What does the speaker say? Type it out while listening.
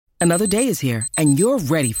Another day is here, and you're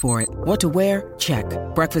ready for it. What to wear? Check.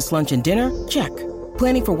 Breakfast, lunch, and dinner? Check.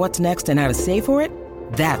 Planning for what's next and how to save for it?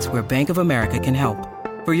 That's where Bank of America can help.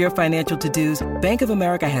 For your financial to-dos, Bank of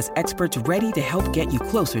America has experts ready to help get you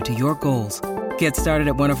closer to your goals. Get started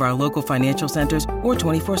at one of our local financial centers or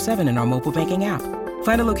 24/7 in our mobile banking app.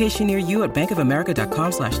 Find a location near you at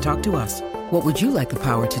bankofamerica.com/talktous. What would you like the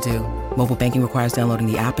power to do? Mobile banking requires downloading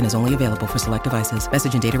the app and is only available for select devices.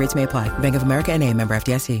 Message and data rates may apply. Bank of America N.A., member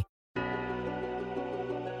FDIC.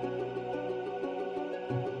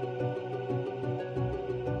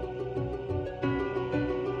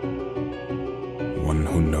 One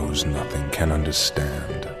who knows nothing can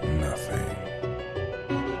understand nothing.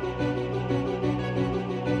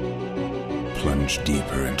 Plunge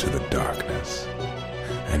deeper into the darkness,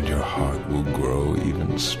 and your heart will grow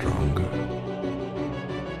even stronger.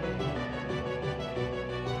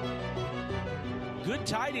 Good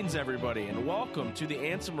tidings, everybody, and welcome to the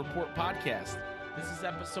Ansem Report podcast. This is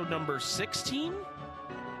episode number 16?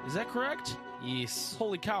 Is that correct? Yes.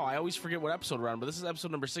 Holy cow, I always forget what episode we're on, but this is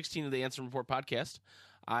episode number 16 of the Ansem Report podcast.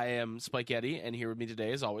 I am Spike Eddy, and here with me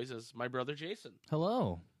today, as always, is my brother Jason.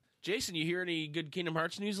 Hello. Jason, you hear any good Kingdom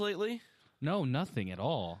Hearts news lately? No, nothing at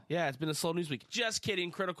all. Yeah, it's been a slow news week. Just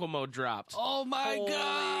kidding, Critical Mode dropped. Oh my Holy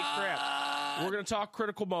God! crap. We're going to talk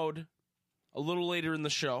Critical Mode a little later in the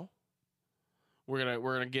show. We're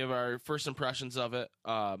gonna give our first impressions of it.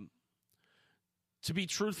 To be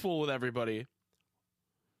truthful with everybody,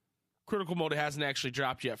 Critical Mode hasn't actually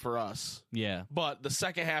dropped yet for us. Yeah. But the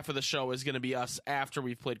second half of the show is going to be us after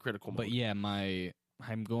we've played Critical Mode. But yeah,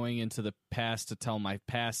 I'm going into the past to tell my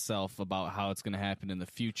past self about how it's going to happen in the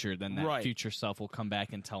future. Then that future self will come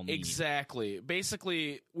back and tell me. Exactly.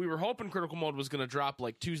 Basically, we were hoping Critical Mode was going to drop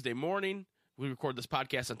like Tuesday morning. We record this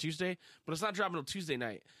podcast on Tuesday, but it's not dropping until Tuesday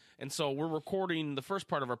night. And so we're recording the first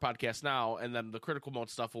part of our podcast now, and then the Critical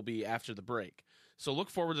Mode stuff will be after the break. So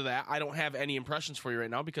look forward to that. I don't have any impressions for you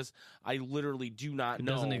right now because I literally do not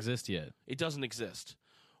know. It doesn't exist yet. It doesn't exist.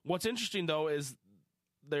 What's interesting, though, is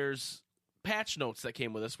there's patch notes that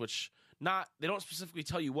came with this, which they don't specifically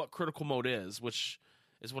tell you what Critical Mode is, which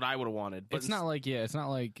is what I would have wanted. But it's not like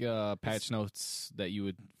patch notes that you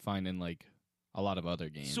would find in like a lot of other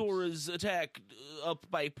games. Sora's attack up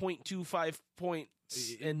by 0.25 points.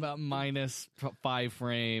 And about minus 5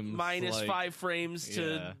 frames. Minus 5 frames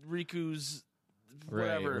to Riku's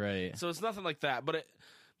whatever. Right. So it's nothing like that. But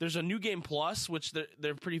there's a New Game Plus, which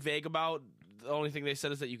they're pretty vague about. The only thing they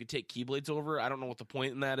said is that you could take Keyblades over. I don't know what the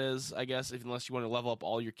point in that is, I guess, unless you want to level up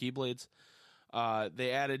all your Keyblades.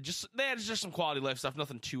 They added just some quality of life stuff,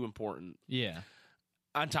 nothing too important. Yeah.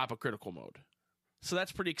 On top of Critical Mode. So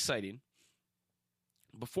that's pretty exciting.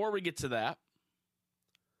 Before we get to that,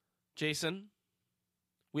 Jason,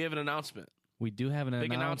 we have an announcement. We do have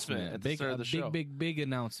big announcement at the start of the show. Big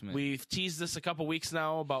announcement. We've teased this a couple weeks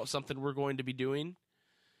now about something we're going to be doing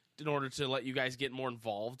in order to let you guys get more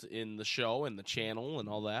involved in the show and the channel and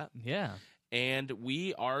all that. Yeah. And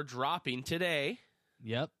we are dropping today.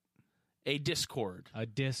 Yep. A Discord. A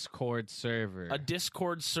Discord server. A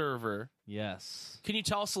Discord server. Yes. Can you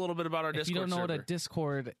tell us a little bit about our Discord server? If you don't know what a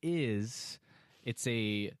Discord is, it's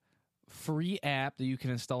a free app that you can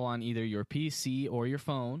install on either your PC or your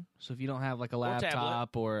phone. So if you don't have like a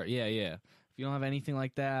laptop or if you don't have anything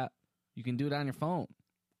like that, you can do it on your phone,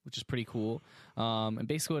 which is pretty cool. And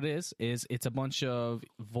basically what it is it's a bunch of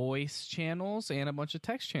voice channels and a bunch of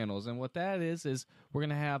text channels. And what that is we're going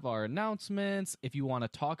to have our announcements. If you want to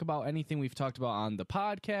talk about anything we've talked about on the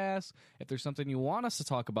podcast, if there's something you want us to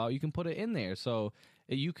talk about, you can put it in there. So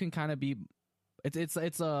you can kind of be... It's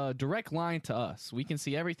a direct line to us. We can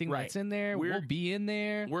see everything that's in there. We'll be in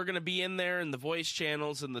there. We're going to be in there in the voice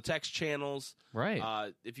channels and the text channels.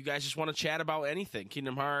 Right. If you guys just want to chat about anything,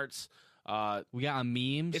 Kingdom Hearts. We got a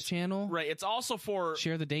memes channel. Right. It's also for...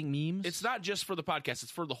 Share the dang memes. It's not just for the podcast. It's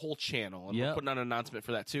for the whole channel. And we're putting out an announcement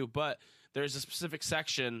for that too. But there's a specific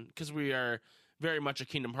section, because we are very much a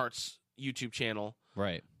Kingdom Hearts YouTube channel.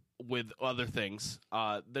 Right. With other things.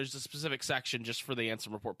 There's a specific section just for the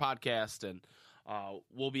Ansem Report podcast, and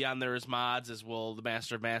we'll be on there as mods, as will the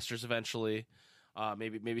Master of Masters eventually.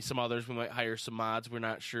 Maybe some others. We might hire some mods. We're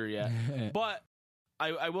not sure yet. But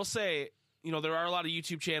I will say, there are a lot of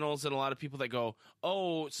YouTube channels and a lot of people that go,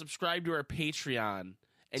 oh, subscribe to our Patreon,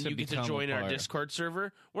 and you get to join our Discord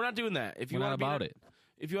server. We're not doing that. If you want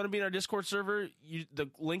to be in our Discord server, the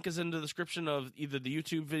link is in the description of either the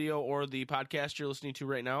YouTube video or the podcast you're listening to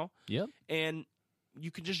right now. Yep. And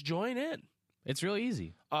you can just join in. It's really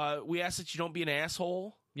easy. We ask that you don't be an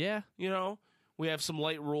asshole. Yeah. We have some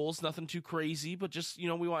light rules, nothing too crazy, but just, we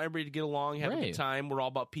want everybody to get along, have a good time. We're all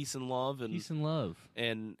about peace and love.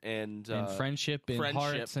 And friendship and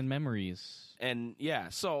hearts and memories. And,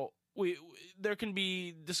 so there can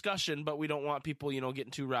be discussion, but we don't want people, getting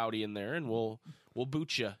too rowdy in there, and we'll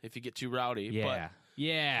boot you if you get too rowdy.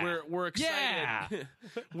 Yeah. We're excited. Yeah.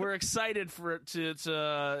 We're excited for it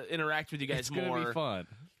to interact with you guys it's more. It's going to be fun.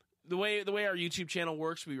 The way our YouTube channel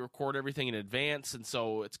works, we record everything in advance, and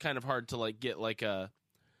so it's kind of hard to get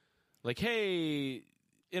hey,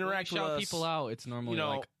 interact with us. Shout people out. It's normally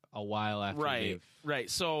a while after they've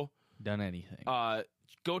So done anything.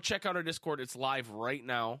 Go check out our Discord. It's live right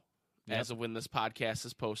now, as of when this podcast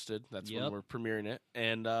is posted. That's when we're premiering it,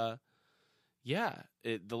 and the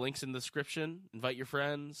link's in the description. Invite your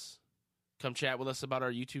friends. Come chat with us about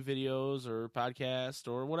our YouTube videos or podcast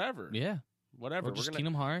or whatever. Yeah. Whatever. Or just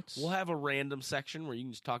Kingdom Hearts. We'll have a random section where you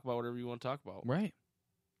can just talk about whatever you want to talk about. Right.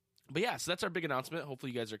 But so that's our big announcement.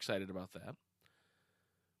 Hopefully you guys are excited about that.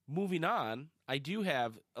 Moving on, I do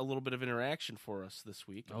have a little bit of interaction for us this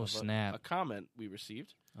week. Oh, snap. A comment we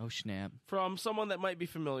received. Oh, snap. From someone that might be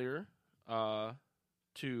familiar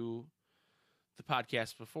to the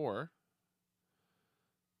podcast before.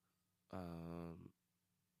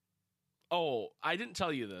 I didn't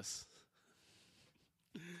tell you this.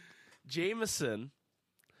 Jameson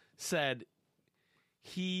said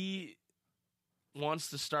he wants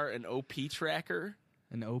to start an OP tracker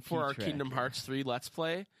for our Kingdom Hearts 3 Let's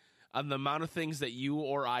Play on the amount of things that you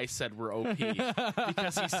or I said were OP.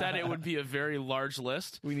 Because he said it would be a very large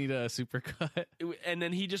list. We need a supercut. And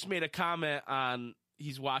then he just made a comment on,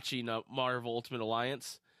 he's watching Marvel Ultimate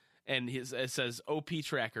Alliance, and it says OP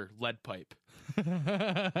tracker, lead pipe.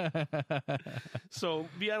 So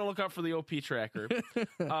be on the lookout for the OP tracker.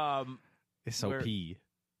 It's OP.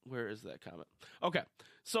 Where is that comment? Okay.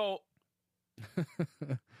 So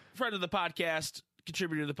friend of the podcast,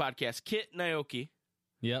 contributor to the podcast, Kit Naoki.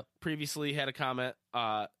 Yep. Previously had a comment.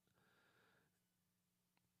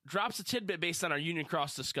 Drops a tidbit based on our Union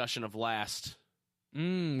Cross discussion of last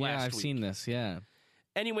I've seen this, yeah.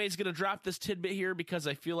 Anyways, going to drop this tidbit here because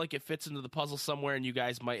I feel like it fits into the puzzle somewhere and you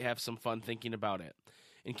guys might have some fun thinking about it.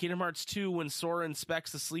 In Kingdom Hearts 2, when Sora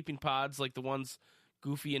inspects the sleeping pods like the ones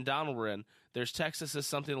Goofy and Donald were in, there's text that says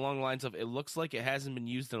something along the lines of, it looks like it hasn't been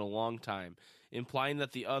used in a long time, implying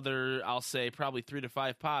that the other, I'll say, probably 3 to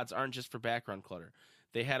 5 pods aren't just for background clutter.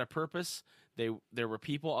 They had a purpose. There were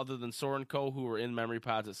people other than Sora and Co. who were in memory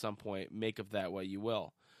pods at some point. Make of that what you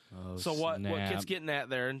will. Oh, so what Kit's getting at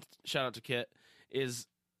there, and shout out to Kit, is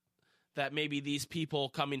that maybe these people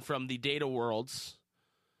coming from the data worlds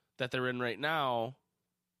that they're in right now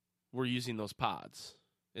were using those pods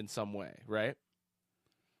in some way, right?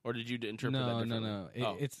 Or did you interpret that differently?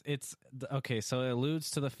 No. It's okay. So it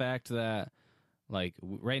alludes to the fact that, like,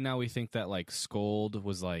 right now we think that, like, Scold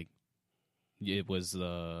was like, it was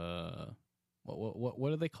the what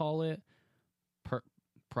do they call it?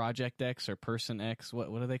 Project X or Person X?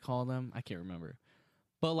 What do they call them? I can't remember.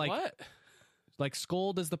 But like, what? Like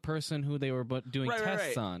Scold is the person who they were doing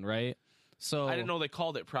tests on, right? So I didn't know they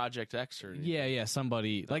called it Project X or anything. Yeah,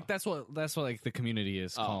 somebody like that's what like the community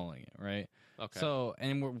is calling it, right? Okay. So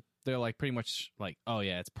and they're like pretty much like, oh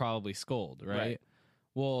yeah, it's probably Scold, right?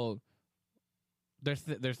 Well, they're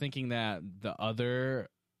thinking that the other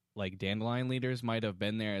like Dandelion leaders might have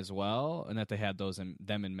been there as well, and that they had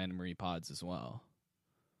them in memory pods as well.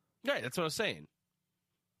 Right, that's what I was saying.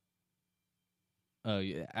 Oh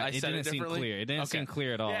yeah, it didn't seem clear. It didn't seem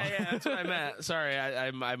clear at all. Yeah, that's what I meant. Sorry,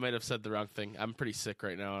 I might have said the wrong thing. I'm pretty sick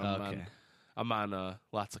right now. I'm on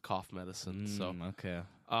lots of cough medicine. So okay.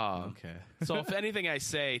 So if anything I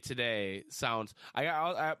say today sounds,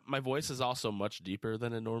 my voice is also much deeper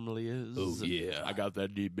than it normally is. Oh yeah, I got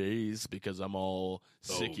that deep bass because I'm all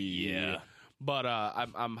sicky. Oh, yeah, but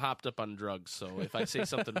I'm hopped up on drugs. So if I say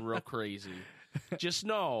something real crazy, just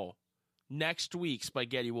know next week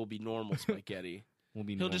Spaghetti will be normal Spaghetti.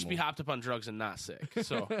 He'll just be hopped up on drugs and not sick.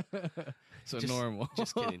 So normal.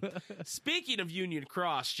 Just kidding. Speaking of Union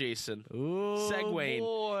Cross, Jason, segueing,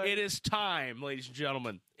 boy. It is time, ladies and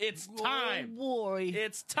gentlemen. It's time. Boy.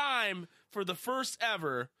 It's time for the first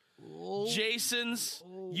ever Jason's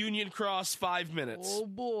Union Cross 5 minutes. Oh,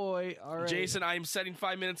 boy. All right. Jason, I am setting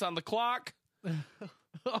 5 minutes on the clock.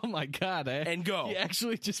 Oh, my God. And go. You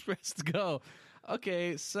actually just pressed go.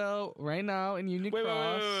 Okay, so right now in Union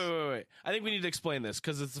Cross... Wait. I think we need to explain this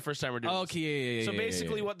because it's the first time we're doing this. Okay, yeah. So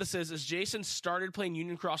basically what this is Jason started playing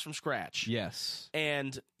Union Cross from scratch. Yes.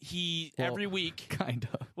 And every week... Kind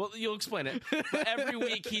of. Well, you'll explain it. But every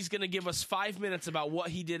week he's going to give us 5 minutes about what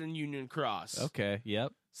he did in Union Cross. Okay,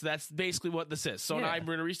 yep. So that's basically what this is. So now we're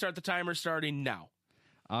going to restart the timer starting now.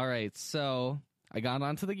 All right, so I got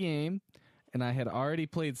onto the game, and I had already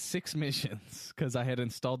played 6 missions because I had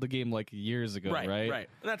installed the game like years ago, right? Right.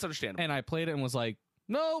 And that's understandable. And I played it and was like,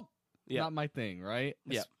 nope, not my thing, right?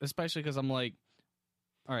 Yeah. Especially because I'm like,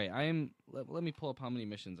 all right, let me pull up how many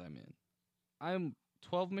missions I'm in. I'm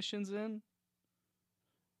 12 missions in,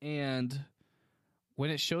 and when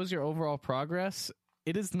it shows your overall progress,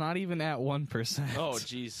 it is not even at 1%. Oh,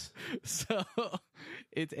 jeez. So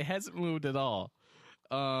it hasn't moved at all.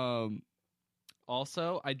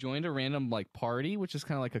 Also, I joined a random like party, which is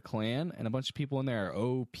kind of like a clan, and a bunch of people in there are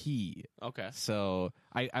OP. Okay. So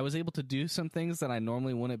I was able to do some things that I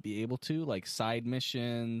normally wouldn't be able to, like side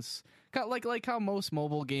missions, like how most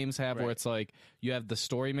mobile games have, where it's like you have the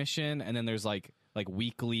story mission, and then there's like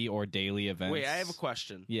weekly or daily events. Wait, I have a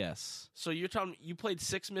question. Yes. So you're telling me you played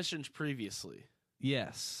 6 missions previously?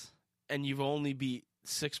 Yes. And you've only beat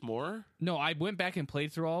 6 more? No, I went back and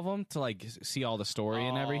played through all of them to like see all the story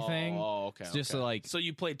and everything. Oh, okay. Just to like. So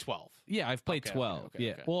you played 12? Yeah, I've played 12.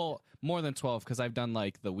 Okay. Well, more than 12 because I've done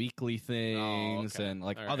like the weekly things and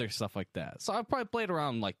like other stuff like that. So I've probably played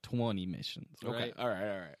around like 20 missions. Right? Okay. All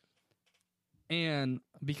right. And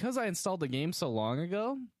because I installed the game so long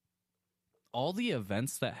ago, all the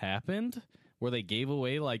events that happened where they gave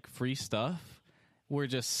away like free stuff were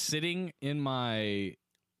just sitting in my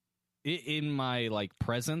like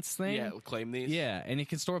presence thing. Yeah, claim these. Yeah, and it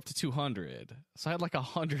can store up to 200. So I had like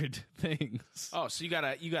 100 things. Oh, so you got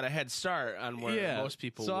a head start on where most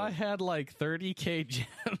people. So would. I had like 30K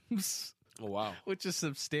gems. Oh wow, which is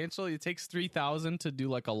substantial. It takes 3,000 to do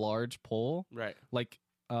like a large pull. Right. Like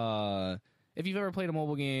if you've ever played a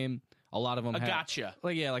mobile game, a lot of them have gotcha.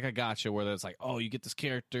 Like a gotcha where it's like, oh, you get this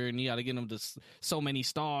character and you got to get them to so many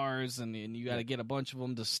stars and you got to get a bunch of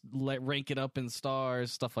them to rank it up in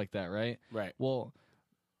stars, stuff like that, right? Right. Well,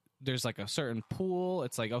 there's like a certain pool.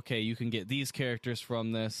 It's like, okay, you can get these characters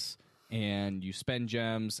from this and you spend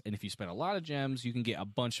gems. And if you spend a lot of gems, you can get a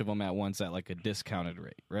bunch of them at once at like a discounted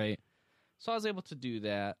rate, right? So I was able to do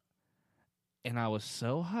that. And I was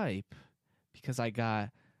so hype because I got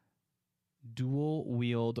dual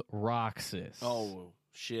wield Roxas. Oh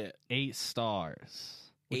shit! 8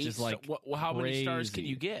 stars, which is like how crazy. many stars can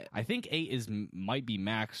you get? I think 8 might be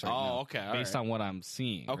max right now. Okay, based on what I'm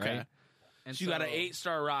seeing. Okay, right? And so you got an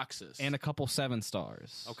 8-star Roxas and a couple 7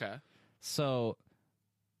 stars. Okay, so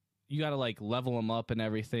you got to like level them up and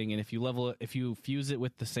everything. And if you fuse it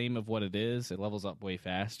with the same of what it is, it levels up way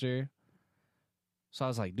faster. So I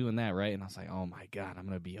was like doing that, right? And I was like, oh my god, I'm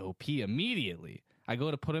gonna be OP immediately. I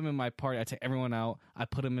go to put him in my party. I take everyone out. I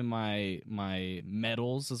put him in my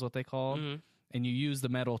medals, is what they call. Mm-hmm. And you use the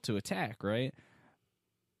medal to attack, right?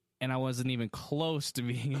 And I wasn't even close to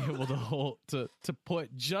being able to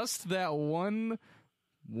put just that one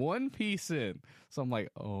piece in. So I'm like,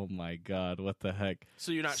 oh my god, what the heck?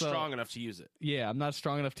 So you're not strong enough to use it. Yeah, I'm not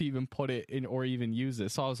strong enough to even put it in or even use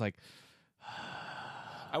it. So I was like,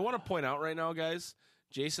 I want to point out right now, guys.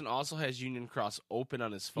 Jason also has Union Cross open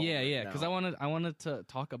on his phone. Yeah, because I wanted to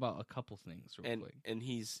talk about a couple things real quick. And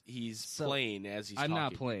he's playing as he's talking. I'm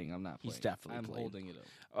not playing. He's definitely I'm playing. holding it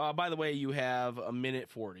up. By the way, you have a minute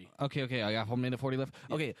 40. Okay, I got 1 minute 40 left.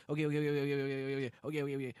 Yeah. Okay.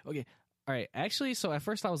 All right, actually, so at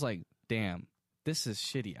first I was like, damn, this is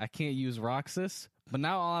shitty. I can't use Roxas. But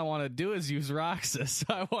now all I want to do is use Roxas.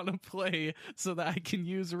 I want to play so that I can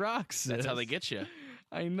use Roxas. That's how they get you.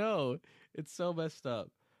 I know. It's so messed up.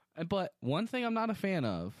 But one thing I'm not a fan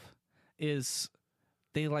of is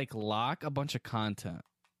they like lock a bunch of content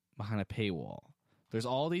behind a paywall. There's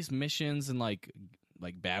all these missions and like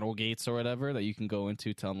battle gates or whatever that you can go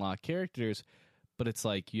into to unlock characters, but it's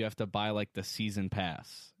like you have to buy like the season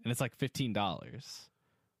pass and it's like $15.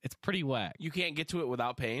 It's pretty whack. You can't get to it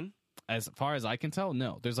without paying? As far as I can tell,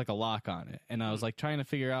 no. There's like a lock on it. And I was like trying to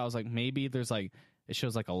figure out, I was like, maybe there's like it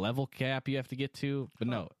shows like a level cap you have to get to, but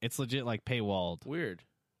no, it's legit like paywalled. Weird.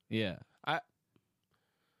 Yeah.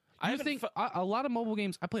 I think a lot of mobile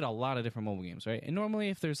games, I played a lot of different mobile games, right? And normally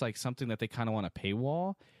if there's like something that they kind of want to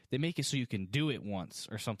paywall, they make it so you can do it once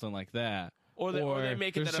or something like that. Or they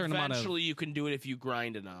make it that eventually you can do it if you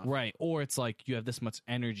grind enough. Right. Or it's like you have this much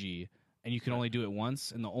energy and you can only do it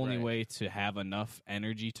once. And the only way to have enough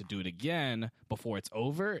energy to do it again before it's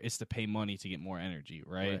over is to pay money to get more energy,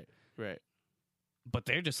 right? Right. But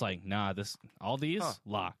they're just like, nah, all these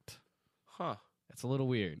locked. Huh. It's a little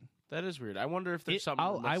weird. That is weird. I wonder if there's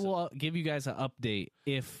something. I will give you guys an update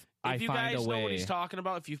if I find a way. If you guys know what he's talking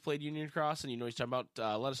about, if you've played Union Cross and you know what he's talking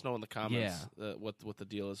about, let us know in the comments what the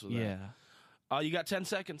deal is with that. Yeah. You got 10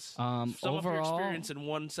 seconds. Sum up your experience in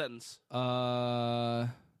one sentence.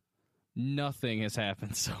 Nothing has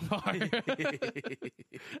happened so far.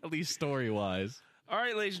 At least story-wise. All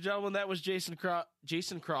right, ladies and gentlemen, that was Jason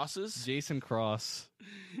Cross's. Jason Cross.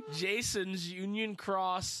 Jason's Union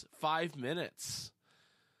Cross 5 minutes.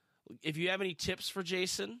 If you have any tips for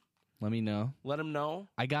Jason, let me know. Let him know.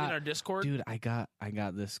 In our Discord. Dude, I got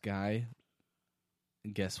this guy.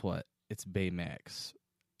 And guess what? It's Baymax.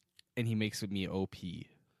 And he makes me OP.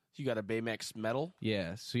 You got a Baymax medal?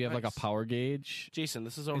 Yeah, so you have like a power gauge. Jason,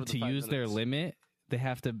 this is over and the to 5 use minutes. their limit,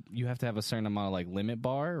 you have to have a certain amount of like limit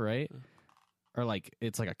bar, right? Or like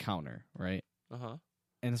it's like a counter, right? Uh-huh.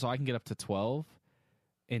 And so I can get up to 12,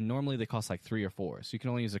 and normally they cost like 3 or 4, so you can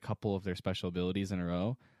only use a couple of their special abilities in a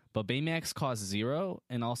row. But Baymax costs 0,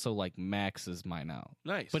 and also like maxes mine out.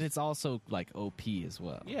 Nice. But it's also like OP as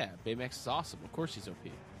well. Yeah, Baymax is awesome. Of course he's OP.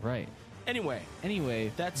 Right. Anyway,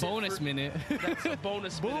 that's bonus minute. That's a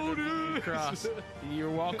bonus minute of Union Cross. You're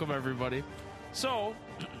welcome, everybody. So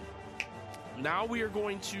now we are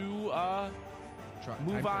going to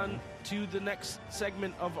move on to the next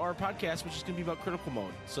segment of our podcast, which is going to be about critical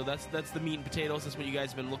mode. So that's the meat and potatoes. That's what you guys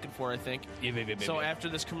have been looking for, I think. So after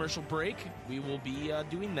this commercial break, we will be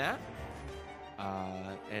doing that.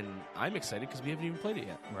 And I'm excited because we haven't even played it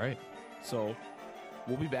yet. Right. So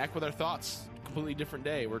we'll be back with our thoughts. Completely different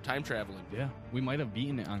day. We're time traveling. Yeah. We might have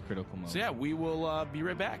beaten it on critical mode. So yeah, we will be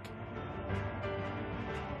right back.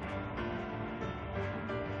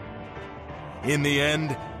 In the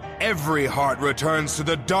end, every heart returns to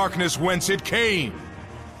the darkness whence it came.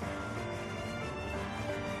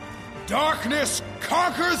 Darkness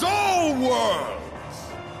conquers all worlds!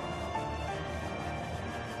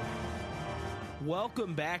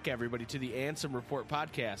 Welcome back, everybody, to the Ansem Report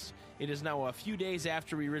podcast. It is now a few days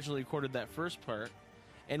after we originally recorded that first part,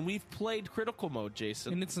 and we've played critical mode,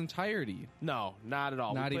 Jason. In its entirety. No, not at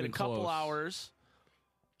all. Not we played even a couple close. hours.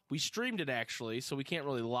 We streamed it, actually, so we can't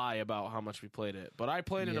really lie about how much we played it. But I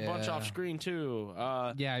played it a bunch Yeah. off screen, too.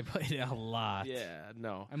 Yeah, I played it a lot. Yeah,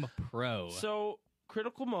 no. I'm a pro. So,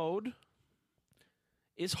 critical mode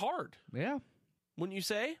is hard, Yeah. wouldn't you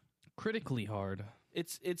say? Critically hard.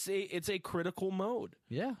 It's a critical mode.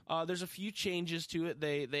 Yeah. There's a few changes to it.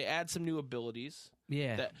 They add some new abilities.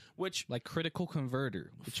 Yeah. Which Like critical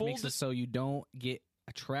converter, which Full makes it so you don't get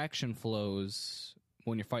attraction flows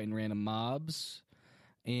when you're fighting random mobs,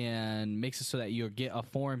 and makes it so that you get a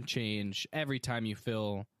form change every time you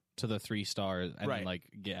fill to the 3 stars and Right. then like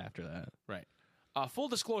get after that. right. Full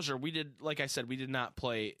disclosure, we did not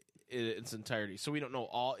play it in its entirety, so we don't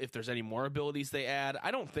know if there's any more abilities they add.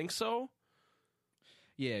 I don't think so.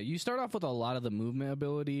 Yeah, you start off with a lot of the movement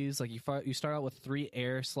abilities. Like you start out with 3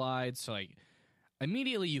 air slides, so like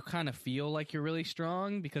immediately you kind of feel like you're really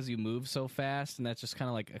strong because you move so fast, and that's just kind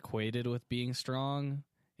of like equated with being strong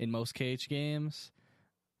in most KH games.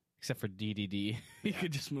 Except for DDD. You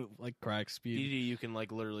could just move like crack speed. DD, you can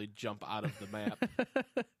like literally jump out of the map,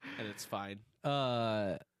 and it's fine.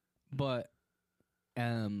 But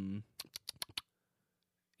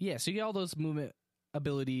yeah, so you get all those movement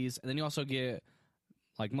abilities, and then you also get,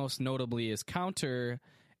 like, most notably is counter,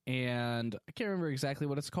 and I can't remember exactly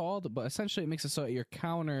what it's called, but essentially it makes it so that your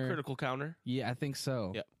counter... Critical counter. Yeah, I think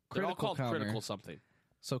so. Yep. They're all called counter. critical something.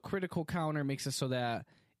 So critical counter makes it so that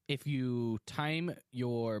if you time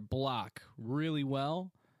your block really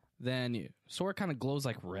well, then sword kind of glows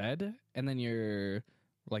like red, and then your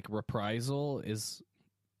like reprisal is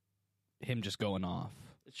him just going off.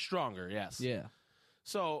 It's stronger, yes. Yeah.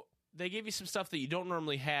 So they gave you some stuff that you don't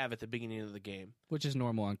normally have at the beginning of the game. Which is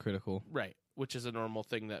normal on critical. Right, which is a normal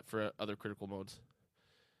thing that for other critical modes.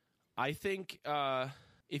 I think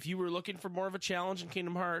if you were looking for more of a challenge in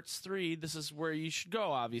Kingdom Hearts 3, this is where you should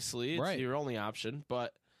go, obviously. It's Right. your only option,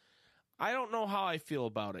 but I don't know how I feel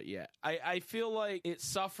about it yet. I feel like it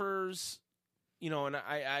suffers, and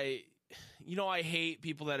I hate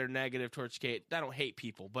people that are negative towards KH. I don't hate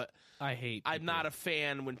people, but I hate I'm people. not a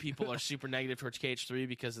fan when people are super negative towards KH3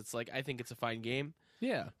 because it's like, I think it's a fine game.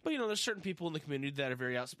 Yeah. But, there's certain people in the community that are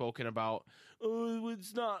very outspoken about, oh,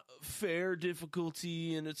 it's not fair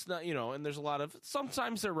difficulty, and it's not, and there's a lot of,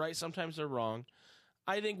 sometimes they're right, sometimes they're wrong.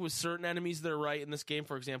 I think with certain enemies, they're right in this game.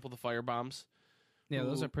 For example, the fire bombs. Yeah,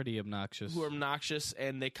 those are pretty obnoxious. Who are obnoxious,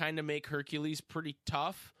 and they kind of make Hercules pretty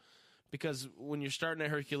tough, because when you're starting at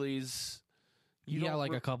Hercules, you got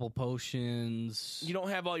like a couple potions. You don't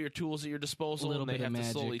have all your tools at your disposal, and they have to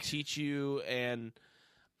slowly magic. teach you, and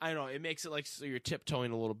I don't know, it makes it like so you're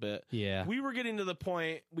tiptoeing a little bit. Yeah. We were getting to the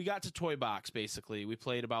point, we got to Toy Box, basically. We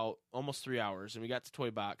played about almost 3 hours, and we got to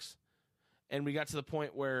Toy Box, and we got to the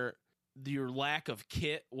point where your lack of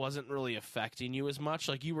kit wasn't really affecting you as much.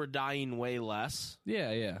 Like, you were dying way less.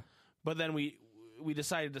 Yeah, yeah. But then we we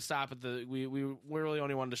decided to stop at we really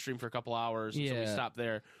only wanted to stream for a couple hours, so we stopped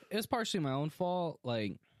there. It was partially my own fault,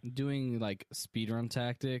 like doing like speedrun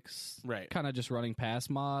tactics, right? Kind of just running past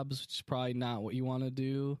mobs, which is probably not what you want to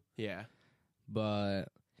do. Yeah, but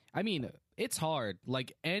I mean, it's hard.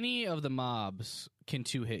 Like any of the mobs can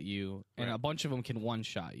 2-hit you, and a bunch of them can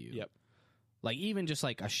 1-shot you. Yep. Like even just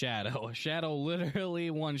like a shadow. A shadow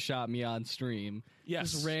literally 1-shot me on stream.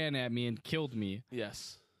 Yes. Just ran at me and killed me.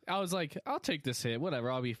 Yes. I was like, I'll take this hit.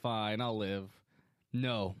 Whatever. I'll be fine. I'll live.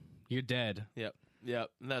 No. You're dead. Yep.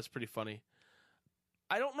 That's pretty funny.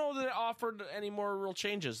 I don't know that it offered any more real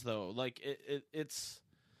changes, though. Like, it's...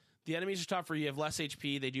 The enemies are tougher. You have less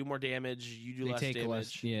HP. They do more damage. You do less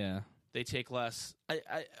damage. They take less.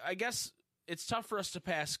 I guess... It's tough for us to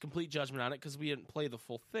pass complete judgment on it because we didn't play the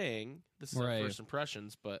full thing. This is our first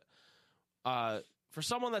impressions, but for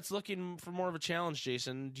someone that's looking for more of a challenge,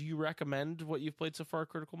 Jason, do you recommend what you've played so far,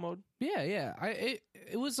 Critical Mode? Yeah.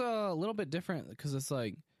 It was a little bit different because it's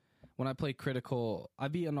like when I played Critical,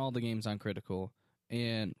 I've beaten all the games on Critical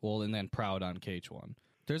and then Proud on KH1.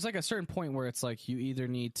 There's like a certain point where it's like you either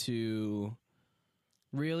need to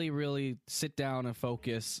really, really sit down and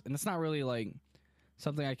focus, and it's not really like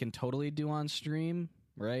something I can totally do on stream,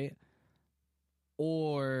 right?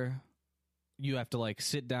 Or you have to like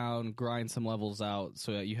sit down, grind some levels out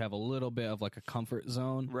so that you have a little bit of like a comfort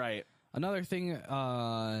zone. Right. Another thing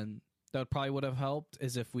that probably would have helped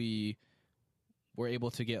is if we were able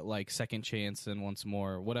to get like Second Chance and Once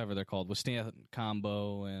More, whatever they're called, withstand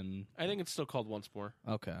combo and... I think it's still called Once More.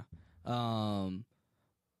 Okay. No.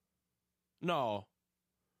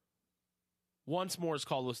 Once More is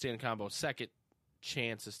called withstand combo. Second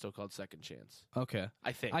Chance is still called Second Chance. Okay.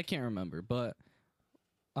 I think. I can't remember, but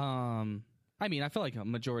I mean, I feel like a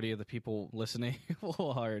majority of the people listening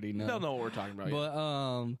will already know. They'll know what we're talking about.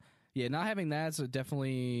 But yeah, not having that so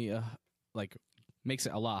definitely like makes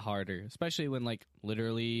it a lot harder, especially when like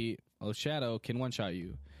literally a shadow can 1-shot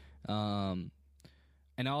you. And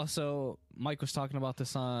also Mike was talking about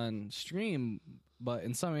this on stream, but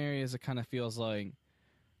in some areas it kind of feels like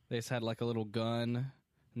they just had like a little gun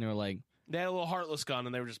and they were like, they had a little Heartless gun,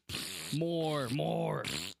 and they were just... More.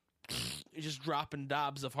 You're just dropping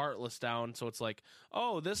dobs of Heartless down, so it's like,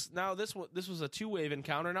 oh, this was a 2-wave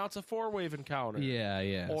encounter, now it's a 4-wave encounter.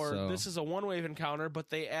 Yeah. Or this is a 1-wave encounter, but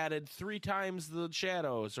they added 3 times the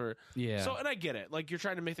shadows, or... Yeah. So, and I get it. Like, you're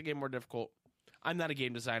trying to make the game more difficult. I'm not a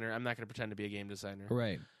game designer. I'm not going to pretend to be a game designer.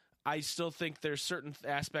 Right. I still think there's certain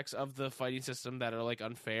aspects of the fighting system that are like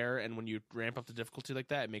unfair, and when you ramp up the difficulty like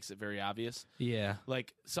that, it makes it very obvious. Yeah.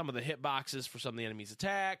 Like some of the hitboxes for some of the enemy's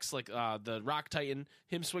attacks, like the Rock Titan,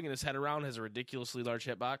 him swinging his head around has a ridiculously large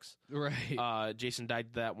hitbox. Right. Jason died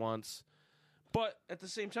to that once. But at the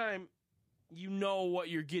same time, you know what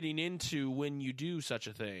you're getting into when you do such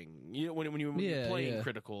a thing. You know, when you're playing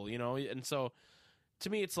Critical, you know? And so to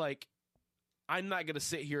me, it's like, I'm not going to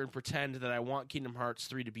sit here and pretend that I want Kingdom Hearts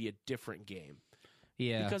 3 to be a different game.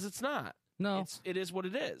 Yeah. Because it's not. No. It is what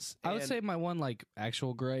it is. I would say my one, like,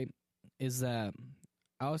 actual gripe is that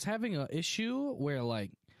I was having an issue where,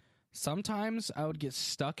 like, sometimes I would get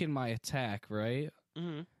stuck in my attack, right?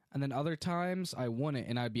 Mm-hmm. And then other times I wouldn't,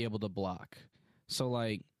 and I'd be able to block. So,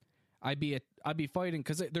 like, I'd be fighting,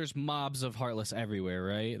 because there's mobs of Heartless everywhere,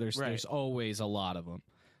 right? There's always a lot of them.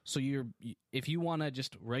 So if you want to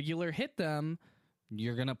just regular hit them,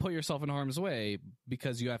 you're going to put yourself in harm's way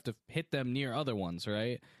because you have to hit them near other ones,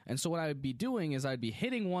 right? And so what I would be doing is I'd be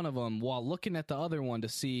hitting one of them while looking at the other one to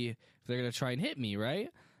see if they're going to try and hit me, right?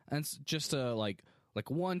 And just to like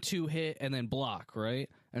 1-2 hit and then block, right?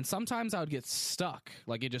 And sometimes I would get stuck.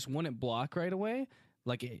 Like it just wouldn't block right away.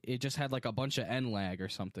 Like it just had like a bunch of end lag or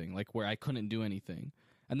something, like where I couldn't do anything.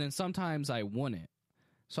 And then sometimes I wouldn't.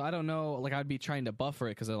 So I don't know, like I'd be trying to buffer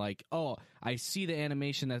it because they're like, oh, I see the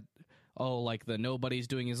animation that, like the nobody's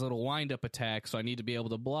doing his little wind-up attack, so I need to be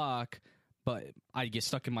able to block, but I get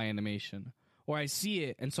stuck in my animation. Or I see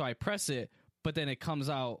it, and so I press it, but then it comes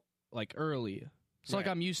out like early. So like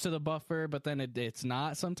I'm used to the buffer, but then it's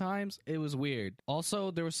not sometimes. It was weird.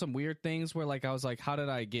 Also, there was some weird things where like I was like, how did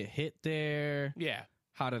I get hit there? Yeah.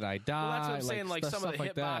 How did I die? Well, that's what I'm saying. Like some of the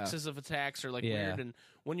hitboxes of attacks are like weird, and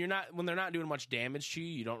when they're not doing much damage to you,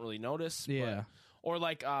 you don't really notice. Yeah. But, or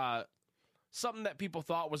like something that people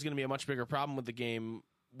thought was going to be a much bigger problem with the game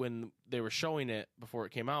when they were showing it before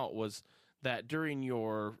it came out was that during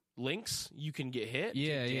your links you can get hit.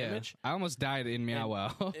 Yeah, take damage. I almost died in Meow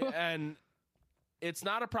Wow. And it's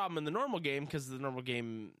not a problem in the normal game because the normal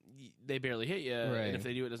game they barely hit you, and if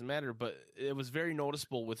they do, it doesn't matter. But it was very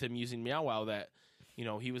noticeable with him using Meow Wow that. You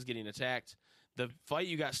know, he was getting attacked. The fight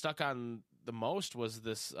you got stuck on the most was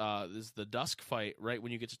this is the Dusk fight right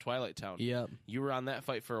when you get to Twilight Town. Yep. You were on that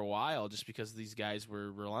fight for a while just because these guys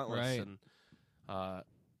were relentless, Right. and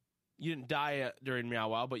you didn't die during Meow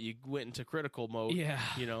Wow, but you went into critical mode. Yeah.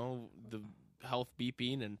 You know, the health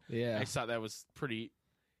beeping, and Yeah. I thought that was pretty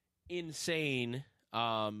insane.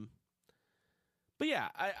 But yeah,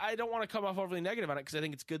 I don't want to come off overly negative on it because I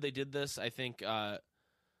think it's good they did this. I think,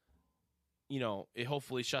 you know, it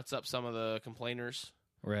hopefully shuts up some of the complainers.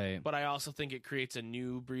 Right. But I also think it creates a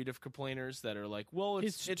new breed of complainers that are like, well,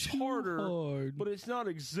 it's too harder, hard. but it's not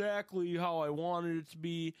exactly how I wanted it to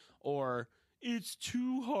be, or it's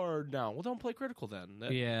too hard now. Well, don't play critical then.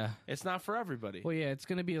 Yeah. It's not for everybody. Well, yeah, it's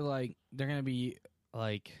going to be like, they're going to be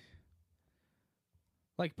like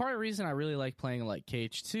part of the reason I really like playing like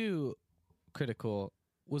KH2 critical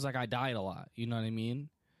was like I died a lot, you know what I mean?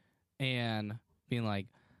 And being like,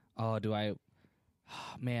 oh,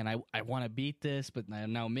 man, I want to beat this, but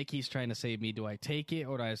now Mickey's trying to save me. Do I take it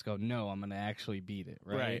or do I just go, no, I'm going to actually beat it,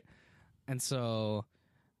 right? And so,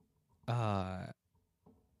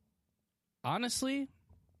 honestly,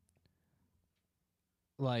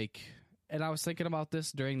 like, and I was thinking about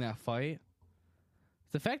this during that fight.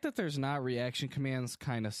 The fact that there's not reaction commands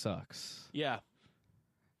kind of sucks. Yeah.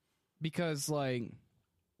 Because, like,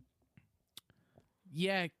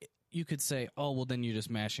 yeah, you could say, oh, well, then you're just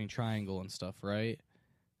mashing triangle and stuff, right?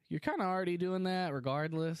 You're kind of already doing that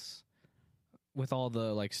regardless with all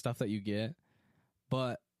the, like, stuff that you get.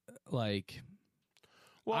 But, like,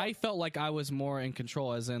 well, I felt like I was more in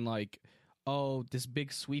control, as in, like, oh, this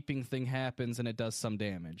big sweeping thing happens and it does some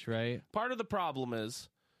damage, right? Part of the problem is,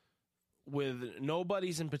 with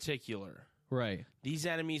nobodies in particular, right? These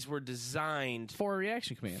enemies were designed for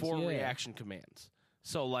reaction commands.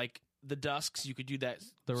 So, like the Dusks, you could do that.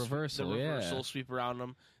 The reversal, sweep around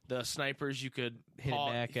them. The snipers, you could hit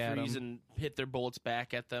back at them and hit their bullets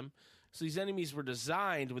back at them. So these enemies were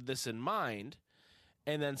designed with this in mind.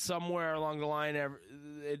 And then somewhere along the line,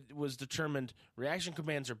 it was determined reaction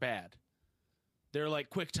commands are bad. They're like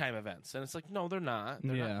quick time events, and it's like, no, they're not.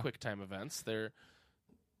 They're not quick time events. They're,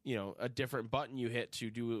 you know, a different button you hit to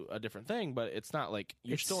do a different thing, but it's not like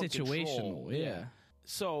you're still situational. In control. Yeah.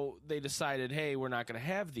 So they decided, hey, we're not going to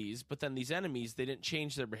have these. But then these enemies, they didn't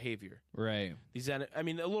change their behavior. Right. I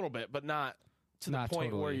mean, a little bit, but not to the point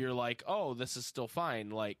totally. where you're like, oh, this is still fine.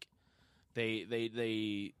 Like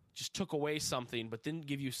they just took away something, but didn't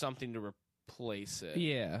give you something to replace it.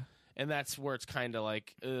 Yeah. And that's where it's kind of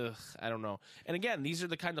like, ugh, I don't know. And again, these are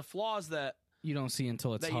the kind of flaws that you don't see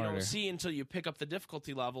until it's harder. You don't see until you pick up the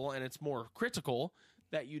difficulty level and it's more critical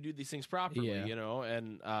that you do these things properly, you know?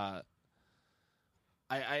 And I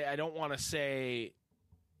don't want to say,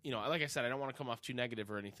 you know, like I said, I don't want to come off too negative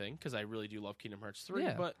or anything because I really do love Kingdom Hearts 3.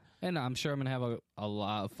 Yeah. And I'm sure I'm going to have a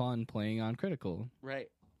lot of fun playing on critical. Right.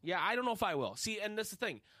 Yeah, I don't know if I will. See, and that's the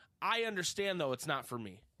thing. I understand, though, it's not for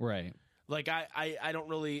me. Right. Like, I don't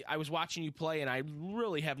really... I was watching you play, and I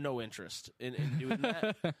really have no interest in doing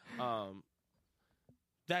that.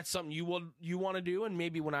 That's something you want to do, and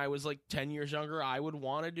maybe when I was, like, 10 years younger, I would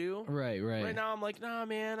want to do. Right. Right now, I'm like, nah,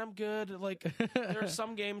 man, I'm good. Like, there are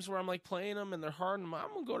some games where I'm, like, playing them, and they're hard, and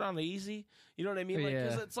I'm going to go down to easy. You know what I mean? Like,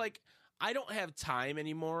 because it's like, I don't have time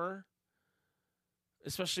anymore,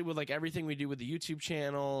 especially with, like, everything we do with the YouTube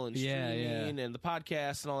channel and streaming and the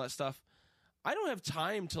podcast and all that stuff. I don't have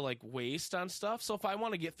time to, like, waste on stuff. So if I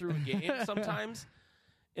want to get through a game sometimes,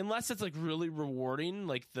 unless it's, like, really rewarding,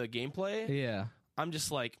 like, the gameplay, I'm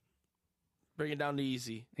just, like, bring it down to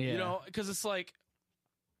easy. You know? Because it's, like,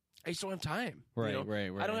 I just don't have time. Right, you know?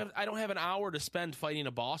 right. I don't have an hour to spend fighting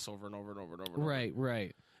a boss over and over and over and over.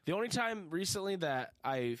 Right. The only time recently that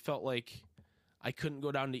I felt like I couldn't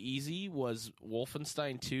go down to easy was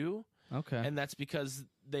Wolfenstein 2. Okay. And that's because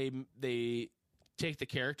they take the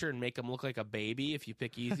character and make him look like a baby if you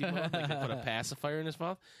pick easy mode. They can put a pacifier in his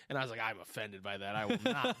mouth. And I was like, I'm offended by that. I will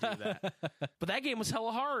not do that. But that game was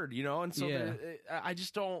hella hard, you know? And so I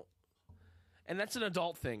just don't... And that's an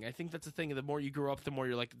adult thing. I think that's the thing. The more you grow up, the more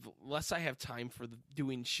you're like, the less I have time for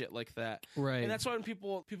doing shit like that. Right. And that's why when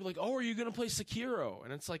people are like, oh, are you going to play Sekiro?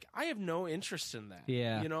 And it's like, I have no interest in that.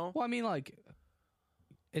 Yeah. You know? Well, I mean, like...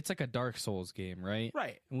 It's like a Dark Souls game, right?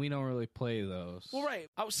 Right. And we don't really play those. Well, right.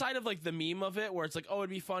 Outside of, like, the meme of it, where it's like, oh, it'd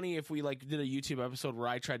be funny if we, like, did a YouTube episode where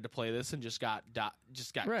I tried to play this and just got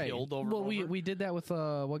killed over Well, and over. we did that with,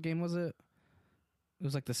 what game was it? It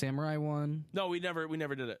was like the samurai one. No, we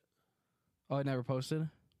never did it. Oh, I never posted?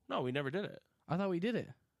 No, we never did it. I thought we did it.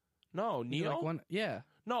 No, Neo? Like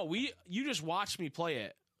No, you just watched me play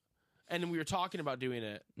it. And then we were talking about doing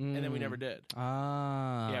it, and then we never did.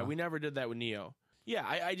 Ah. Yeah, we never did that with Neo. Yeah,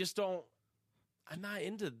 I just don't... I'm not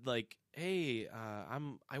into like, hey,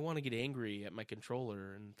 I want to get angry at my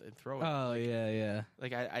controller and throw it. Oh, like, yeah.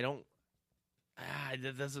 Like I don't.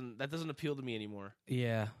 That doesn't appeal to me anymore.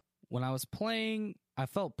 Yeah. When I was playing, I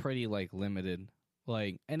felt pretty like limited.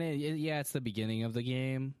 Like, and it's the beginning of the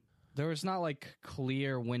game. There was not like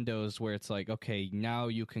clear windows where it's like, okay, now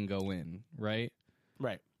you can go in, right?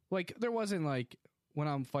 Right. Like there wasn't like when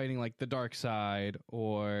I'm fighting like the dark side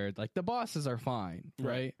or like the bosses are fine,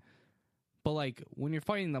 right? But like when you're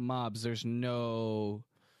fighting the mobs, there's no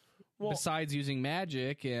besides using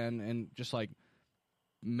magic and just like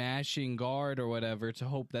mashing guard or whatever to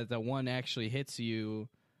hope that the one actually hits you.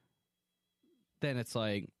 Then it's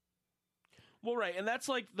like, well, right, and that's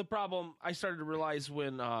like the problem I started to realize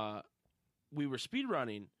when we were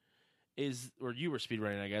speedrunning or you were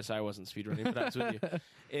speedrunning, I guess. I wasn't speedrunning, but I was with you.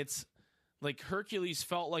 It's like Hercules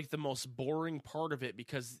felt like the most boring part of it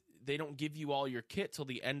because they don't give you all your kit till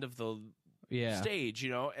the end of the stage,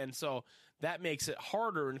 you know? And so that makes it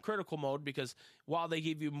harder in critical mode because while they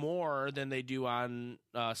give you more than they do on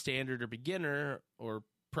standard or beginner or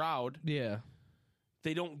proud,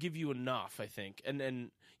 they don't give you enough, I think.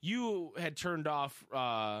 And you had turned off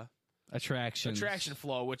attraction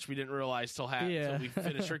flow, which we didn't realize till we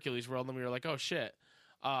finished Hercules World, and we were like, oh shit.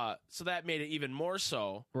 So that made it even more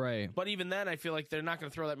so. Right. But even then, I feel like they're not going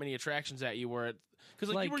to throw that many attractions at you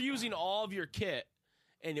because like you were using all of your kit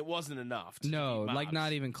and it wasn't enough. No, like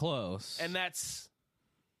not even close. And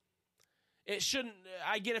it shouldn't,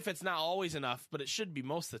 I get if it's not always enough, but it should be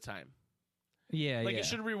most of the time. Yeah, it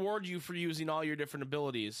should reward you for using all your different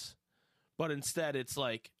abilities. But instead, it's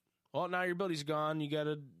like, well, now your ability's gone. You got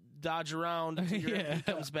to dodge around until your MP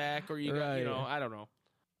comes back, or you got, I don't know.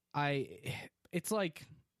 It's like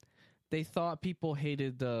they thought people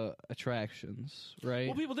hated the attractions, right?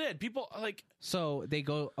 Well, people did. People like so they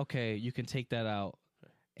go, okay, you can take that out,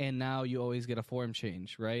 and now you always get a form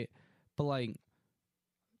change, right? But like,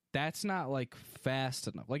 that's not like fast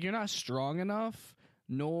enough. Like you're not strong enough,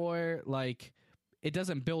 nor like it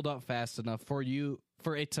doesn't build up fast enough for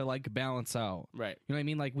it to like balance out. Right. You know what I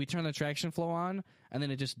mean? Like we turn the traction flow on and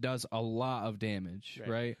then it just does a lot of damage,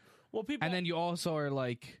 right? Well, and then you also are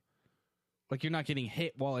like you're not getting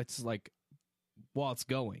hit while it's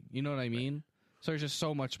going. You know what I mean? Right. So there's just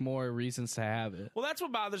so much more reasons to have it. Well, that's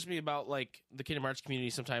what bothers me about like the Kingdom Hearts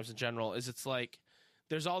community sometimes in general is it's like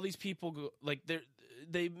there's all these people like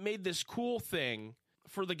they made this cool thing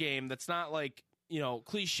for the game that's not like, you know,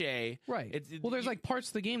 cliche. Right. There's like parts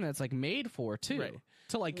of the game that's like made for too. Right.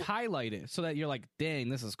 To like highlight it so that you're like, dang,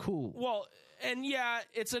 this is cool. Well, and yeah,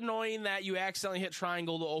 it's annoying that you accidentally hit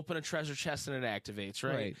triangle to open a treasure chest and it activates,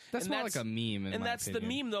 right? That's not like a meme in and my that's opinion.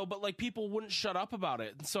 the meme though, but like people wouldn't shut up about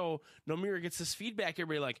it. And so Nomura gets this feedback,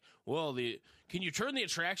 everybody like, well, can you turn the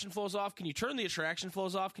attraction flows off? Can you turn the attraction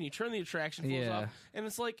flows off? Can you turn the attraction flows off? And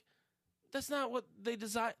it's like, that's not what they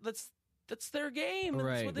designed. That's their game. And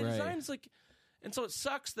that's what they designed. It's like, and so it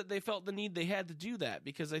sucks that they felt the need they had to do that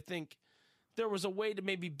because I think there was a way to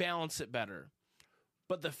maybe balance it better.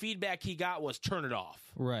 But the feedback he got was turn it off.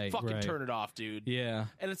 Right. Fucking turn it off, dude. Yeah.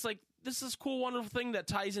 And it's like, this is a cool, wonderful thing that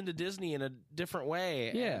ties into Disney in a different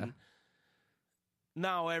way. Yeah. And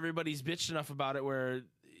now everybody's bitched enough about it where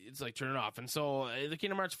it's like, turn it off. And so the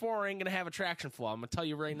Kingdom Hearts 4 ain't going to have a traction flow. I'm going to tell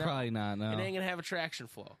you right now. Probably not, no. It ain't going to have a traction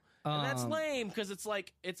flow. And that's lame because it's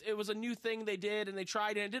like, it was a new thing they did and they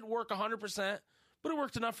tried and it didn't work 100%. But it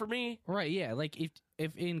worked enough for me. Right, yeah. Like,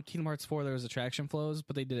 if in Kingdom Hearts 4 there was attraction flows,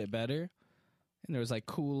 but they did it better, and there was, like,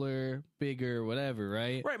 cooler, bigger, whatever,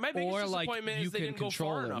 right? Right, my biggest disappointment is they didn't go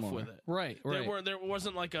far enough with it. Right. There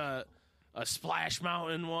wasn't, like, a Splash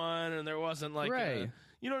Mountain one, and there wasn't, like,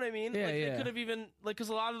 you know what I mean? Yeah, like, they could have even, like, because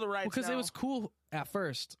a lot of the rides because it was cool at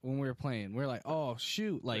first when we were playing. We were like, oh,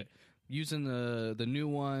 shoot, like, using the new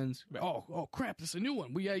ones. Right. Oh, crap, this is a new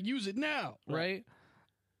one. We got to use it now, right?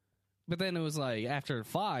 But then it was like after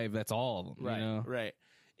 5, that's all of them. Right, you know? Right.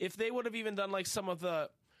 If they would have even done like some of the,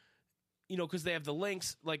 you know, because they have the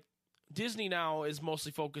links, like Disney now is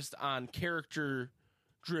mostly focused on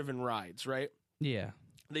character-driven rides, right? Yeah.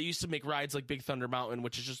 They used to make rides like Big Thunder Mountain,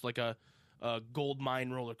 which is just like a gold mine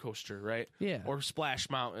roller coaster, right? Yeah. Or Splash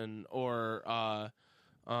Mountain, or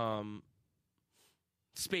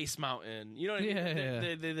Space Mountain, you know what I mean? Yeah.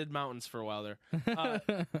 They did mountains for a while there.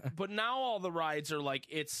 But now all the rides are like,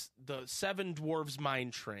 it's the Seven Dwarves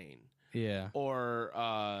Mine Train. Yeah. Or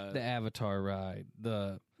the Avatar ride.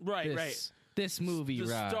 This movie the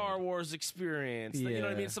ride. The Star Wars experience. You know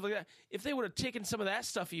what I mean? Stuff like that. If they would have taken some of that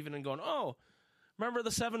stuff even and gone, oh, Remember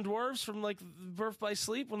the Seven Dwarfs from like Birth by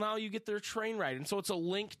Sleep? Well, now you get their train ride, and so it's a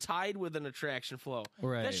link tied with an attraction flow.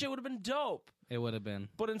 Right. That shit would have been dope. It would have been.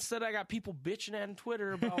 But instead, I got people bitching on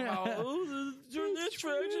Twitter about how during this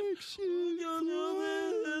attraction,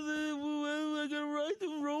 I gotta ride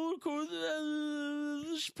the roller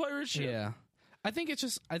coaster, pirate ship. Yeah. I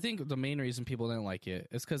think the main reason people didn't like it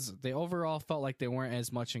is because they overall felt like they weren't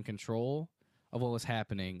as much in control of what was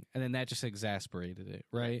happening, and then that just exasperated it,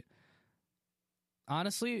 right?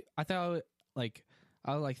 Honestly, I thought, like,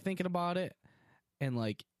 I was like thinking about it, and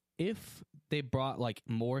like if they brought like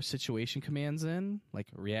more situation commands in, like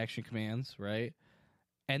reaction commands, right?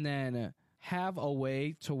 And then have a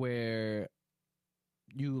way to where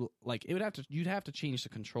you like you'd have to change the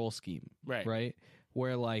control scheme, right?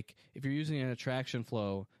 Where like if you're using an attraction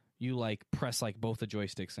flow, you like press like both the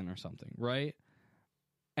joysticks in or something, right?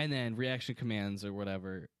 And then reaction commands or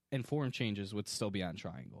whatever and form changes would still be on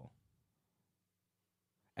triangle.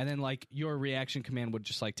 And then like your reaction command would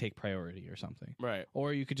just like take priority or something. Right.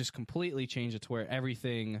 Or you could just completely change it to where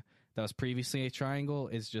everything that was previously a triangle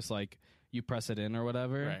is just like you press it in or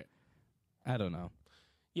whatever. Right. I don't know.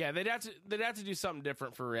 Yeah, they'd have to do something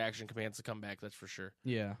different for reaction commands to come back, that's for sure.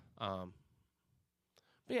 Yeah. But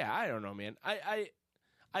yeah, I don't know, man.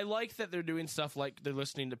 I like that they're doing stuff like they're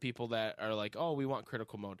listening to people that are like, oh, we want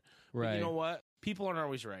critical mode. Right. But you know what? People aren't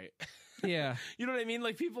always right. Yeah. You know what I mean?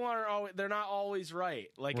 Like, people aren't always, they're not always right.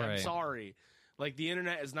 Like, Right. I'm sorry. Like, the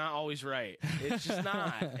internet is not always right. It's just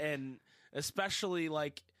not. And especially,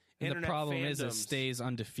 like, internet the problem fandoms. is it stays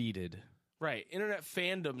undefeated. Right. Internet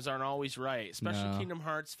fandoms aren't always right. Especially No. Kingdom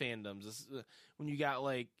Hearts fandoms. When you got,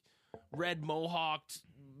 like, red mohawked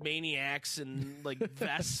maniacs and, like,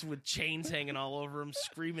 vests with chains hanging all over them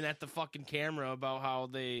screaming at the fucking camera about how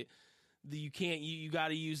you got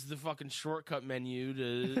to use the fucking shortcut menu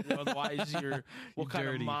to otherwise what kind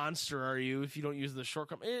of monster are you if you don't use the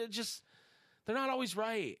shortcut? It just, they're not always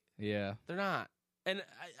right. Yeah. They're not. And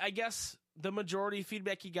I guess the majority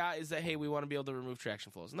feedback you got is that, hey, we want to be able to remove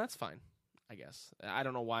traction flows, and that's fine. I guess I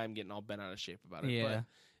don't know why I'm getting all bent out of shape about it. Yeah. But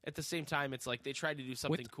at the same time, it's like they tried to do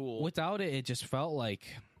something cool. Without it, it just felt like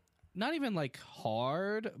not even like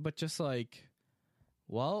hard, but just like,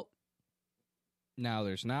 well, now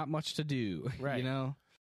there's not much to do, Right. You know?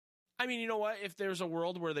 I mean, you know what? If there's a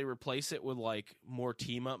world where they replace it with like more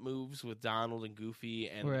team up moves with Donald and Goofy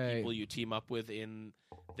and the Right. people you team up with in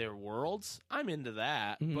their worlds, I'm into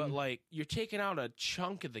that. Mhm. But like, you're taking out a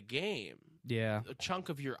chunk of the game, Yeah. a chunk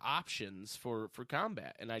of your options for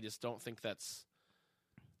combat, and I just don't think that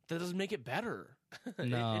doesn't make it better.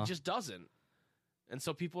 No. It just doesn't. And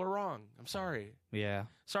so people are wrong. I'm sorry. Yeah.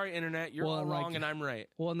 Sorry, internet. You're Well, all and, wrong, like- and I'm right.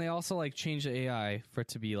 Well, and they also like changed the AI for it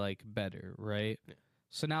to be like better, right? Yeah.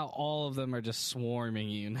 So now all of them are just swarming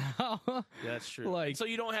you now. Yeah, that's true. Like- And so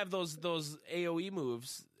you don't have those AOE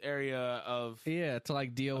moves area of Yeah, to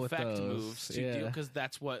like deal with effect those. moves to yeah. deal, because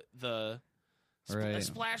that's what the Right.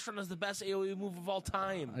 Splash Run is the best AOE move of all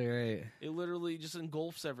time. Right. It literally just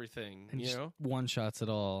engulfs everything. And you just know, one shots it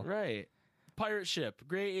all. right? Pirate ship,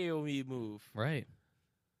 great AOE move. Right.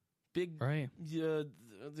 Big, Right. the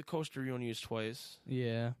coaster you only use twice.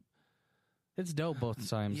 Yeah. It's dope both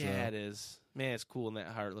times. Yeah, though. it is. Man, it's cool in that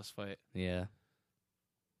Heartless fight. Yeah.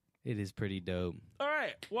 It is pretty dope. All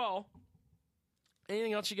right. Well,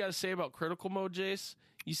 anything else you got to say about Critical Mode, Jace?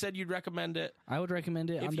 You said you'd recommend it. I would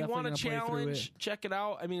recommend it. If I'm you want a definitely gonna play through challenge, check it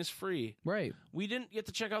out. I mean, it's free. it. Right. We didn't get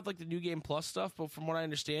to check out like the New Game Plus stuff, but from what I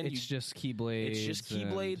understand, It's just keyblades. it's just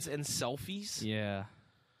keyblades and selfies. Yeah.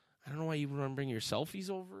 I don't know why you would want to bring your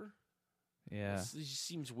selfies over. Yeah. It just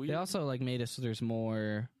seems weird. They also like made it so there's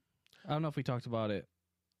more. I don't know if we talked about it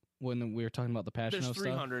when we were talking about the Passion There's stuff.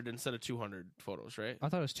 300 instead of 200 photos, right? I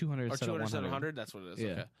thought it was 200 Or instead 200 of instead 100. of 100? That's what it is.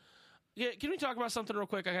 Yeah. Okay. Yeah, can we talk about something real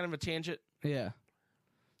quick? I kind of a tangent. Yeah.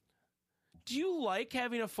 Do you like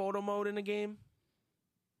having a photo mode in a game?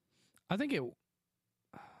 I think it.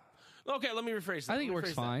 Okay, let me rephrase that. I think it Let me works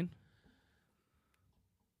rephrase that. fine.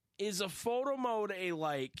 Is a photo mode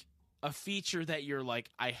a feature that you're like,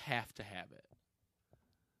 I have to have it?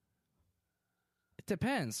 It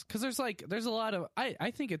depends, because there's a lot of.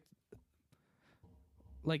 I think it.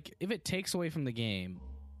 Like, if it takes away from the game,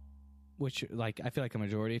 which like I feel like a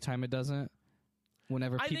majority of the time it doesn't.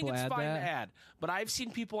 Whenever I people think it's add fine that, to add, but I've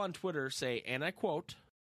seen people on Twitter say, and I quote,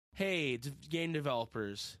 "Hey, game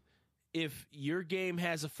developers, if your game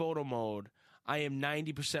has a photo mode, I am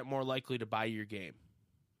 90% more likely to buy your game."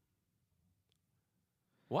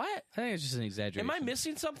 What? I think it's just an exaggeration. Am I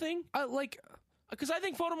missing something? Like, Because I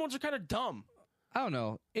think photo modes are kind of dumb. I don't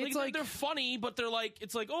know. It's like they're funny, but they're like,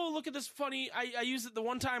 it's like, oh, look at this funny. I used it the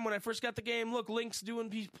one time when I first got the game. Look, Link's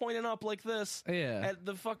he's pointing up like this at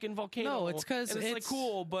the fucking volcano. No, it's because it's like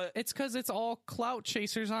cool, but it's because it's all clout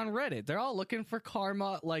chasers on Reddit. They're all looking for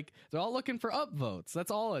karma. Like, they're all looking for upvotes.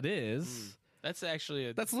 That's all it is. That's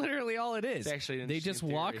actually that's literally all it is. It's actually they just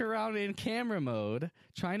walk around in camera mode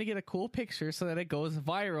trying to get a cool picture so that it goes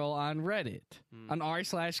viral on Reddit, on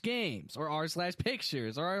r/games or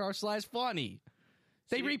r/pictures or r/funny.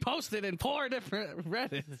 They repost it in 4 different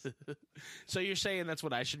Reddits. So you're saying that's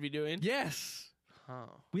what I should be doing? Yes.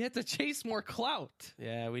 Oh. We have to chase more clout.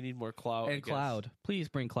 Yeah, we need more clout. And Cloud. Please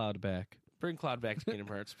bring Cloud back. Bring Cloud back to Kingdom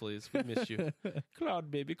Hearts, please. We miss you.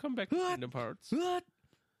 Cloud, baby, come back to Kingdom Hearts. What?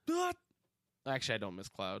 Actually, I don't miss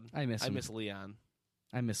Cloud. I miss him. I miss Leon.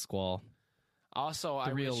 I miss Squall. Also,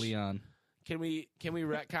 the real Leon. Can we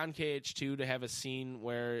retcon KH2 to have a scene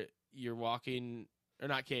where you're walking, or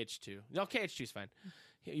not KH2? No, KH2 is fine.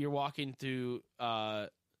 You're walking through Hollow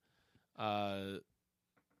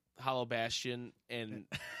Bastion, and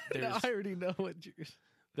I already know what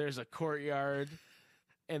there's a courtyard,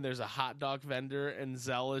 and there's a hot dog vendor, and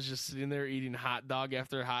Zell is just sitting there eating hot dog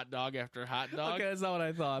after hot dog after hot dog. Okay, that's not what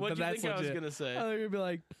I thought. What but do you that's think legit. I was gonna say? I was gonna be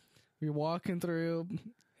like, you're walking through,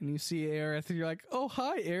 and you see Aerith, and you're like, "Oh,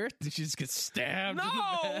 hi, Aerith," and she just gets stabbed. No,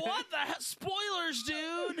 what the hell? Spoilers,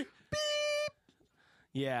 dude. Beep.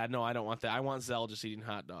 Yeah, no, I don't want that. I want Zell just eating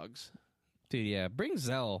hot dogs. Dude, yeah, bring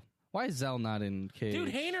Zell. Why is Zell not in Cage?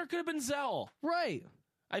 Dude, Hayner could have been Zell. Right.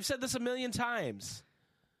 I've said this 1,000,000 times.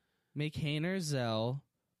 Make Hayner Zell.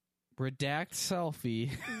 Redact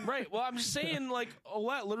Selfie. Right. Well, I'm just saying, like,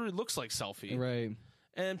 Olette literally looks like Selfie. Right.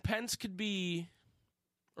 And Pence could be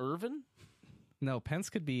Irvin? No, Pence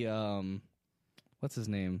could be what's his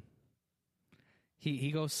name?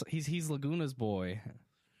 He goes he's Laguna's boy.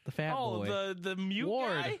 The fat boy. Oh, the mute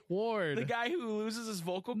guy? Ward. The guy who loses his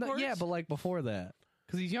vocal cords? Yeah, but like before that.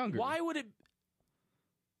 Because he's younger. Why would it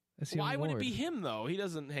be him, though? He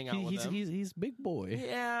doesn't hang out with them. He's big boy.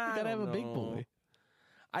 Yeah, you gotta have a big boy.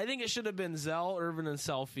 I think it should have been Zell, Irvin, and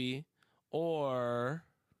Selfie, or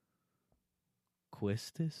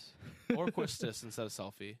Quistis? Or Quistis instead of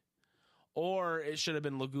Selfie. Or it should have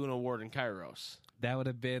been Laguna, Ward, and Kairos. That would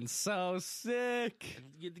have been so sick.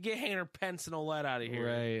 Get Hayner, Pence, and Olette out of here.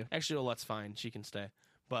 Right. Actually, Olette's fine. She can stay.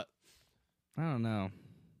 But I don't know.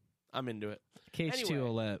 I'm into it. KH2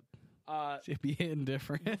 anyway, Olette. Should be hitting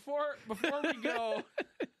different. Before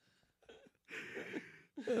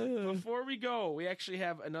we go, we actually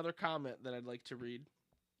have another comment that I'd like to read.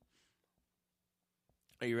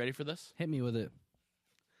 Are you ready for this? Hit me with it.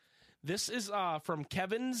 This is from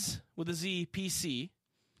Kevin's with a Z PC.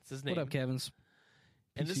 It's his name. What up, Kevin's?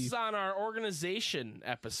 And this is on our organization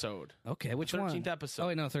episode. Okay, which 13th one? episode. Oh,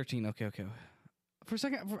 wait, no, 13. Okay. For a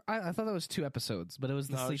second, I thought that was 2 episodes, but it was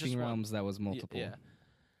the Sleeping Realms that was multiple. Yeah.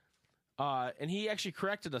 And he actually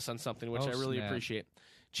corrected us on something, which I really appreciate.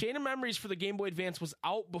 Chain of Memories for the Game Boy Advance was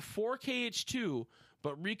out before KH2,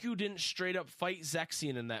 but Riku didn't straight up fight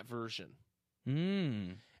Zexion in that version.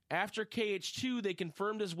 After KH2, they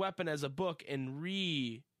confirmed his weapon as a book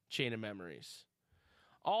in Chain of Memories.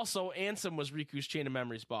 Also, Ansem was Riku's Chain of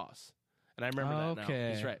Memories boss. And I remember that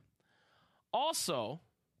now. He's right. Also,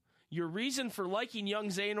 your reason for liking young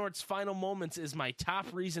Xehanort's final moments is my top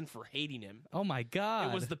reason for hating him. Oh my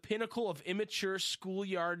god. It was the pinnacle of immature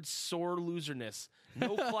schoolyard sore loserness.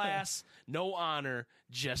 No class, no honor,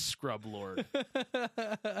 just scrub lord.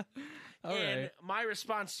 And my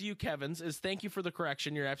response to you, Kevins, is thank you for the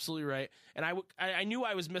correction. You're absolutely right. And I knew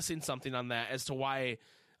I was missing something on that as to why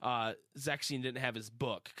Zexion didn't have his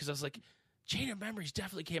book. Because I was like, Chain of Memories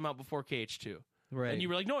definitely came out before KH2. Right. And you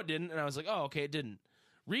were like, no, it didn't. And I was like, oh, okay, it didn't.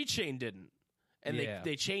 Rechain didn't. And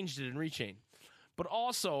they changed it in Rechain. But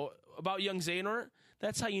also, about young Xehanort,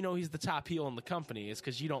 that's how you know he's the top heel in the company, is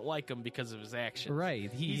because you don't like him because of his actions.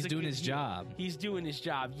 Right. He's doing his job. He's doing his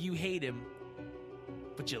job. You hate him,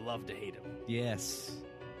 but you love to hate him. Yes.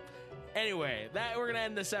 Anyway, we're going to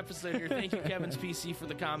end this episode here. Thank you, Kevin's PC, for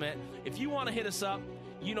the comment. If you want to hit us up,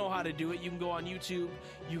 you know how to do it. You can go on YouTube.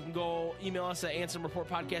 You can go email us at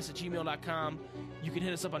answerreportpodcast@gmail.com. You can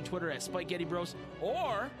hit us up on Twitter at SpikeGettyBros.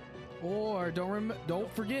 Or don't remember.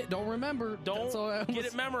 Don't get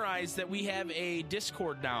it memorized that we have a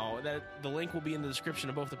Discord now. That the link will be in the description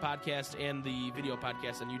of both the podcast and the video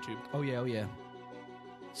podcast on YouTube. Oh yeah.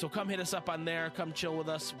 So come hit us up on there. Come chill with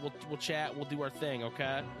us. We'll chat. We'll do our thing.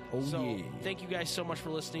 Okay. Thank you guys so much for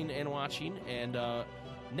listening and watching. And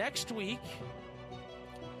next week,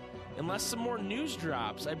 unless some more news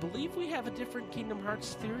drops, I believe we have a different Kingdom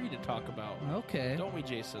Hearts theory to talk about. Okay. Don't we,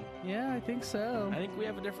 Jason? Yeah, I think so. I think we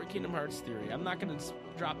have a different Kingdom Hearts theory. I'm not going to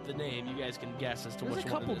drop the name. You guys can guess as to There's which a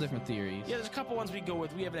one couple it is. different theories. Yeah, there's a couple ones we go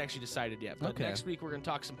with. We haven't actually decided yet. But Okay. next week we're going to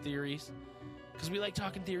talk some theories. Because we like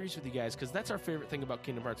talking theories with you guys. Because that's our favorite thing about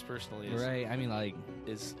Kingdom Hearts personally. Right. I mean, like,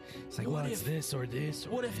 Is it's like, what well, it's if- this or this or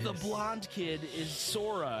what if the this. blonde kid is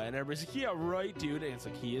Sora? And everybody's like, yeah, right, dude. And it's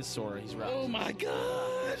like, he is Sora. He's right. Oh, my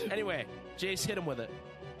God. Anyway, Jace, hit him with it.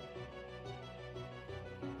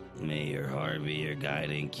 May your heart be your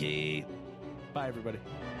guiding key. Bye, everybody.